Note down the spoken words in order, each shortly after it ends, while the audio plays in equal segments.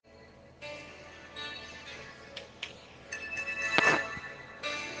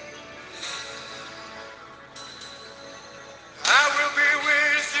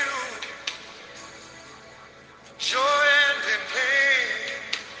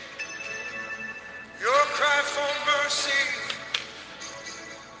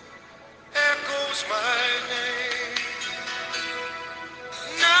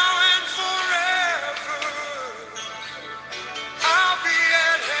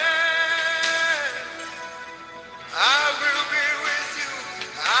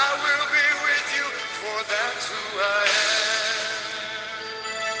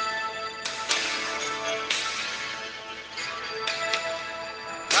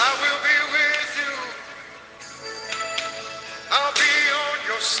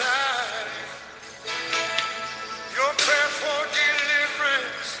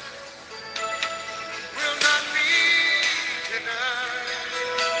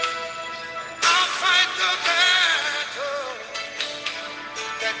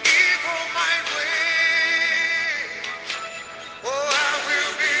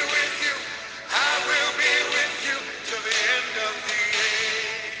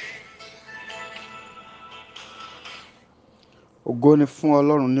Ògo ni fún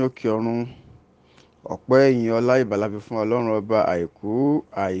Ọlọ́run ní òkè ọ̀run. Ọpẹ́ ìyìn ọlá ìbàlà fi fún Ọlọ́run ọba àìkú,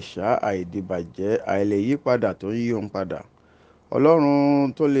 àìsà, àìdìbàjẹ́, àìlèyípadà tó ń yí ohun padà.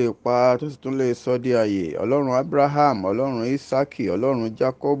 Ọlọ́run tó lè pa tó sì tún lè sọ di ààyè. Ọlọ́run Abraham, Ọlọ́run Isaki, Ọlọ́run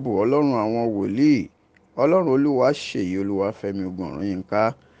Jacobu, Ọlọ́run àwọn wòlíì. Ọlọ́run Olúwaṣeyì, Olúwafẹ́mi ogun ọ̀run yín ká.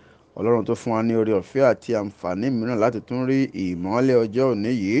 Ọlọ́run tó fún wa ní oore ọ̀fẹ́ àti àǹfààní mìíràn láti tún rí ìmọ́lẹ̀ ọjọ́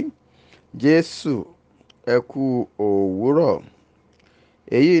òní yìí. Jésù, ẹ kú òwúrọ̀.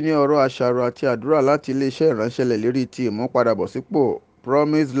 Èyí ni ọ̀rọ̀ àṣàrò àti àdúrà láti iléeṣẹ́ ìránṣẹ́ ìlérí ti ìmúpadàbọ̀sípò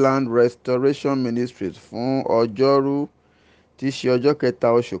Promised Land Restoration Ministries fún ọjọ́rú tí í ṣe ọjọ́ kẹta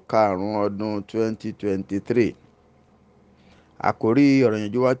oṣù karùn-ún ọdún 2023. Àkòrí ọ̀rọ̀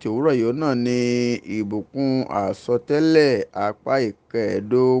ìyànjú wa ti òwúrọ̀ yìí náà ni ìbùkún àsọtẹ́lẹ̀ apá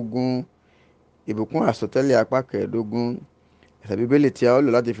ìkẹẹ̀ẹ́dógún. Ìbùkún àsọtẹ́lẹ̀ apá kẹẹ̀ẹ́dógún. Ẹsẹ̀ bíbélì tí a ó lò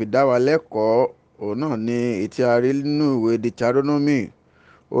láti fi dá wa lẹ́kọ̀ọ́ òun náà ni èyí tí a rí nínú ìwé Deuteronomy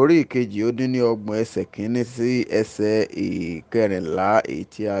orí ìkejì-ó-dín-ní-ọgbọ̀n ẹsẹ̀ kìíní sí ẹsẹ̀ ìkẹrìnlá èyí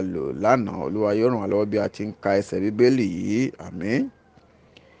tí a lò lánàá. Olúwa yóò ràn wá lọ́wọ́ bí a ti ń ka ẹsẹ̀ bíbélì yìí. Àmín.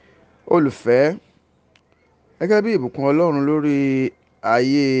 Olùfẹ́, gẹ́gẹ́ bí ìbùkún Ọlọ́run lórí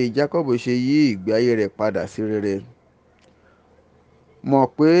ayé Jákọ́bù ṣe yí ìgbé ayé rẹ̀ padà sí rere, mọ̀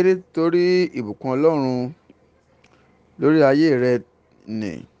pé nítorí ìbùkún Ọlọ́run lórí ayé rẹ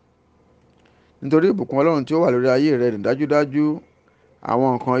nì nítorí ìbùkún Ọlọ́run tí ó wà lórí ayé rẹ nì dájúdájú àwọn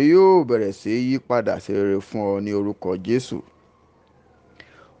nǹkan yóò bẹ̀rẹ̀ sí yí padà sí rere fún ọ ní orúkọ Jésù.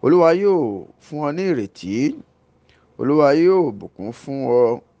 Olúwa yóò fún ọ ní ìrètí. Olúwa yóò bùkún fún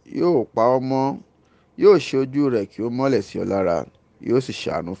ọ, yóò pa ọ́ mọ́, yóò ṣe ojú rẹ̀ kí ó mọ́lẹ̀ sí ọ lára, yóò sì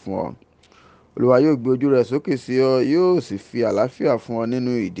ṣàánú fún ọ. Olúwa yóò gbé ojú rẹ̀ sókè sí ọ, yóò sì fi àlàáfíà fún ọ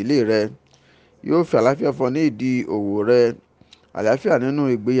nínú ìdílé rẹ. Yóò fi àlàáfíà fún ọ ní ìdí òwò rẹ, àlàáfíà nínú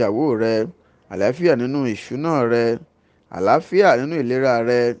ìgbéyàwó rẹ, àlàáfíà nínú ìṣúná rẹ, àlàáfíà nínú ìlera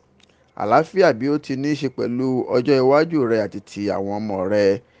rẹ, àlàáfíà bí ó ti ní í ṣe pẹ̀lú ọjọ́ iwájú rẹ àti ti àwọn ọmọ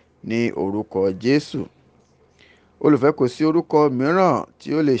rẹ ní orúkọ Jésù. Olùfẹ́, kò sí orúkọ mìíràn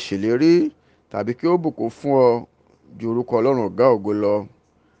tí ó lè ṣèlérí tàbí kí ó bùkún fún ọ ju orúkọ Ọlọ́run ọ̀gá ògo lọ.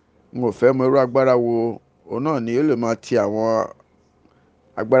 N ò fẹ́ mọ irú agbára wo òun náà ni ó lè máa ti àwọn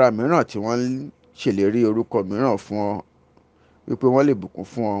agbára mìíràn tí wọ́n ń ṣèlérí orúkọ mìíràn fún ọ wípé wọ́n lè bùkún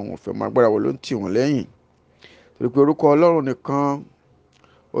fún ọ. N ò fẹ́ mọ agbára wo ló ń tì wọ́n lẹ́yìn. Torí pé orúkọ Ọlọ́run nìkan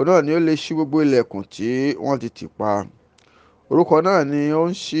òun náà ni ó lè ṣí gbogbo ilẹ̀kùn tí wọ́n ti tì pa. Orúkọ náà ni ó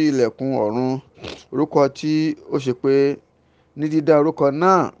ń ṣí ilẹ̀kùn ọ̀run. Orúkọ tí ó ṣe pé ní dídá orúkọ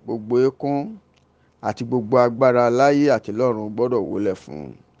náà gbogbo eékún àti gbogbo agbára láyé àti lọ́run gbọ́dọ̀ wólẹ̀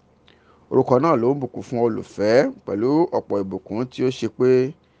fún. Orúkọ náà ló ń bùkún fún olùfẹ́ pẹ̀lú ọ̀pọ̀ ìbùkún tí ó ṣe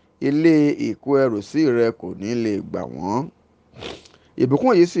pé ilé ìkó ẹrù sí rẹ kò ní lè gbà wọ́n.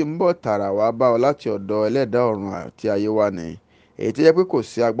 Ìbùkún yìí sì ń bọ̀ tààrà wá bá ọ láti ọ̀dọ̀ ẹlẹ́dàá ọ̀run àti ayé wa ni, èyí tí jẹ́ pé kò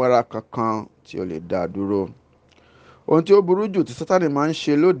sí agbára kankan tí ó lè dá a dúró. Ohun tí ó burú jù tí Sátánì máa ń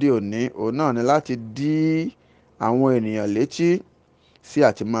ṣe lóde òní òun náà ni láti dí àwọn ènìyàn létí sí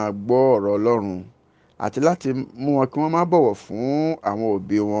àti máa gbọ́ ọ̀rọ̀ Ọlọ́run àti láti mú wọn kí wọ́n má bọ̀wọ̀ fún àwọn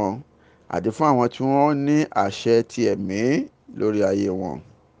òbí wọn àti fún àwọn tí wọ́n ní àṣẹ ti ẹ̀mí lórí ayé wọn.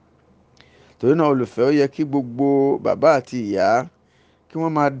 Torí náà olùfẹ́, ó yẹ kí gbogbo bàbá àti ìyá kí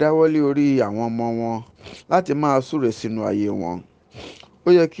wọ́n máa dáwọ́lé orí àwọn ọmọ wọn láti máa súre sínú ayé wọn. Ó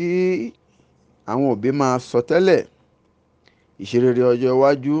yẹ kí àwọn òbí máa sọtẹ́lẹ̀ ìṣerere ọjọ́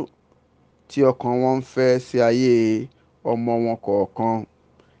iwájú tí ọkàn wọn ń fẹ́ sí ayé ọmọ wọn kọ̀ọ̀kan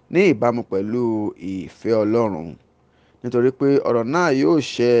ní ìbámu pẹ̀lú ìfẹ́ Ọlọ́run. Nítorí pé ọ̀rọ̀ náà yóò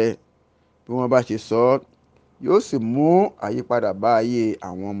ṣẹ bí wọ́n bá ṣe sọ ọ́, yóò sì mú àyípadà bá ayé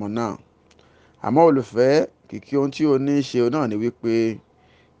àwọn ọmọ náà. Àmọ́ olùfẹ́, kìkì ohun tí o ní í ṣe náà ni wípé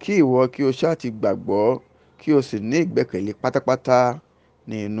kí ìwọ kí o ṣáà ti gbàgbọ́ kí o sì ní ìgbẹ́kẹ̀lé pátápátá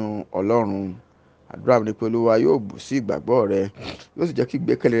ní inú Ọlọ́run. Àdúrà mi ni pé Olúwa yóò bù sí ìgbàgbọ́ rẹ, yóò sì jẹ́ kí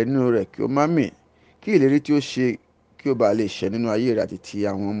ìgbẹ́kẹ̀lé rẹ nínú rẹ̀ kí ó má mì, kí ìlérí tí ó ṣe kí ó bá lè ṣẹ nínú ayé rẹ àti ti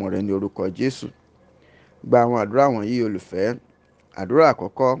àwọn ọmọ rẹ ní orúkọ Jésù. Gba àwọn àdúrà wọ̀nyí olùfẹ́. Àdúrà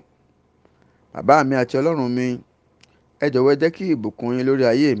àkọ́kọ́. Bàbá mi àti Ọlọ́run mi, ẹ jọ̀wọ́ ẹ jẹ́ kí ìbùkún yín lórí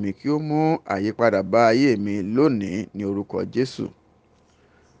ayé mi kí ó mú àyípadà bá ayé mi lónìí ní orúkọ Jésù.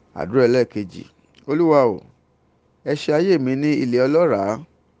 Àdúrà ẹlẹ́ẹ̀kejì. Olúwa o, ẹ ṣe ayé mi ní ilẹ̀ ọlọ́ràá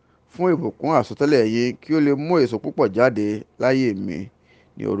fún ìbùkún àsọtẹ́lẹ̀ yín kí ó lè mú èso púpọ̀ jáde láyé mi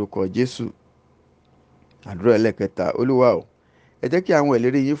ní orúkọ Jésù. Àdúrà ẹlẹ́ẹ̀kẹta. Olúwa o, ẹ jẹ́ kí àwọn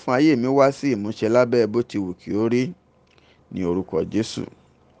ìlérí yín fún ayé mi wá sí ìmúṣẹ lábẹ́ bó ti wù kí ó rí ní orúkọ Jésù.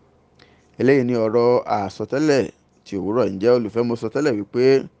 Eléyìí ni ọ̀rọ̀ àsọtẹ́lẹ̀ ti òwúrọ̀. Ǹjẹ́ olùfẹ́, mo sọ tẹ́lẹ̀ wípé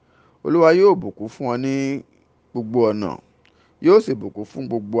Olúwa yóò bùkún fún ọ ní gbogbo ọ̀nà, yóò sì bùkún fún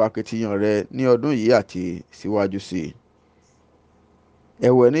gbogbo akitiyan rẹ ní ọdún yìí àti síwájú sí i.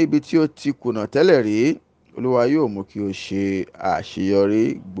 ẹ̀wẹ̀ ní ibi tí ó ti kùnà tẹ́lẹ̀ rí, olúwa yóò mú kí o ṣe àṣeyọrí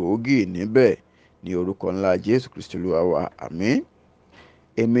gbòógì níbẹ̀ ní orúkọ ńlá jésù kristi olúwa wa, àmín.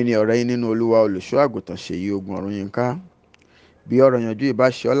 Èmi ni ọ̀rẹ́ yín nínú olúwa, olùṣọ́ àgùntàn Ṣèyí Ogun ọ̀run yín ká. Bí ọ̀rọ̀ ìyànjú yìí bá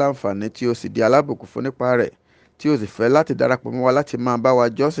ṣe ọ́ láǹfààní tí o sì di alábùkún fún nípa rẹ̀, tí o sì fẹ́ láti darapọ̀ mọ́ wa láti máa bá wa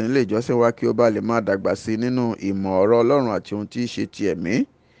jọ́sìn nílé ìjọsìn wa kí o bá lè máa dàgbà sí nínú ìmọ̀ ọ̀rọ̀ ọlọ́run àti ohun tí í ṣe ti ẹ̀mí.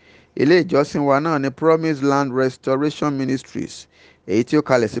 Ilé ìjọsìn wa náà ni Promise Land Restoration Ministries, èyí tí ó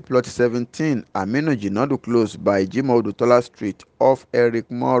kalẹ̀ sí plot 17 Aminu Jinadu Close by Jimoh Odutola Street off Eric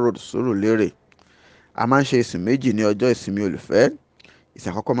Moore Road, Surulere. A máa ń ṣe ìsìn méjì ní ọjọ́ ìsinmi olùfẹ́.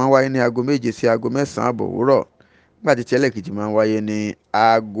 Ìsìn àkọ́kọ́ máa ń wáyé ní aago 7 sí aago 9 àbọ̀ òwúrọ̀, nígbà tí ẹlẹ́ẹ̀kejì máa ń wáyé ní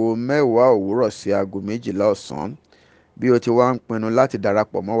aago 10 òwúrọ̀ sí aago 12 ọ̀sán. Bí o ti wá ń pinnu láti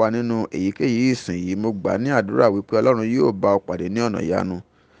darapọ̀ mọ́ wa nínú èyíkéyìí ìsìn yìí, mo gbà ní àdúrà wípé Ọlọ́run yóò bá ọ pàdé ní ọ̀nà ìyanu,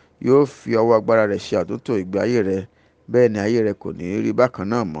 yóò fi ọwọ́ agbára rẹ̀ ṣe àtúntò ìgbé ayé rẹ, bẹ́ẹ̀ ni ayé rẹ kò ní rí bákan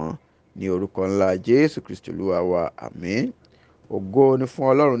náà mọ́ ní orúkọ ńlá Jésù Kristi olúwa wa, àmín. Ògo ni fún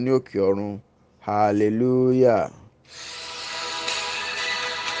Ọlọ́run ní òkè ọ̀run. Hallelujah.